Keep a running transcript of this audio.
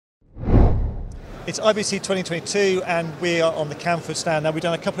It's IBC 2022 and we are on the Canford stand. Now we've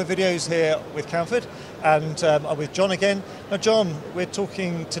done a couple of videos here with Canford and I'm with John again. Now John, we're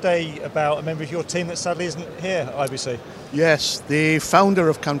talking today about a member of your team that sadly isn't here at IBC. Yes, the founder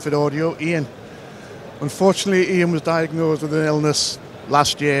of Canford Audio, Iain. Unfortunately, Iain was diagnosed with an illness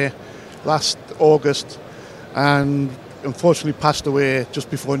last August, and unfortunately passed away just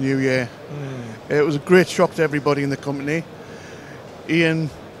before New Year. It was a great shock to everybody in the company.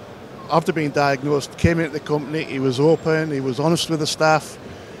 Iain, after being diagnosed, came into the company. He was open, he was honest with the staff,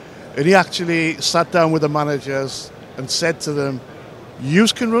 and he actually sat down with the managers and said to them,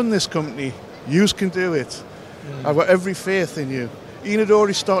 "Yous can run this company, yous can do it. I've got every faith in you." Iain had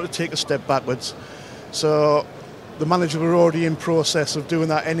already started to take a step backwards, so the managers were already in process of doing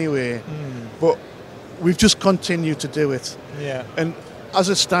that anyway, but we've just continued to do it. Yeah. And as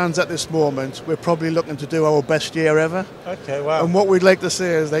it stands at this moment, we're probably looking to do our best year ever. Okay, wow. And what we'd like to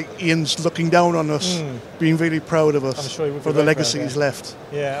say is, like, Iain's looking down on us, being really proud of us. I'm sure he would for be the very legacy proud, he's left.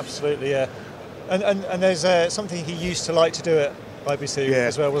 Yeah, absolutely, yeah. And there's something he used to like to do at IBC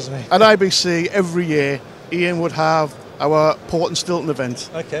as well, wasn't he? At IBC, every year, Iain would have our Port and Stilton event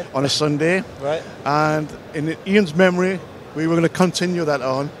on a Sunday. Right. And in Iain's memory, we were going to continue that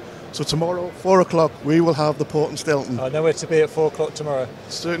on. So tomorrow, 4 o'clock, we will have the Port and Stilton. I know where to be at 4 o'clock tomorrow.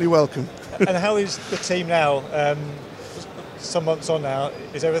 Certainly welcome. And how is the team now? Some months on now,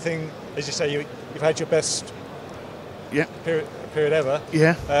 is everything, as you say, you've had your best period ever.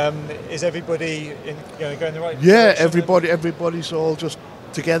 Yeah. Is everybody going the right direction? Yeah, everybody's all just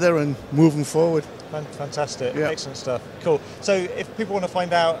together and moving forward. Fantastic, yeah. Excellent stuff. Cool. So if people want to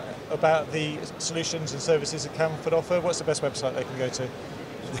find out about the solutions and services that Canford offer, what's the best website they can go to?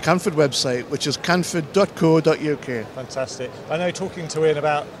 The Canford website, which is canford.co.uk. Fantastic. I know, talking to Iain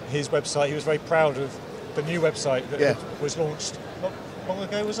about his website, he was very proud of the new website that was launched not long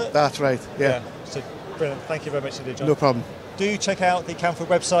ago, was it? That's right, yeah. So, brilliant. Thank you very much indeed, John. No problem. Do check out the Canford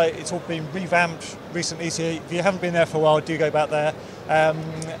website. It's all been revamped recently, so if you haven't been there for a while, do go back there.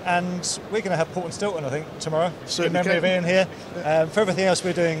 And we're going to have Port and Stilton, I think, tomorrow. Certainly in memory of Iain here. For everything else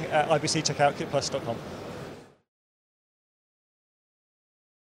we're doing at IBC, check out kitplus.com.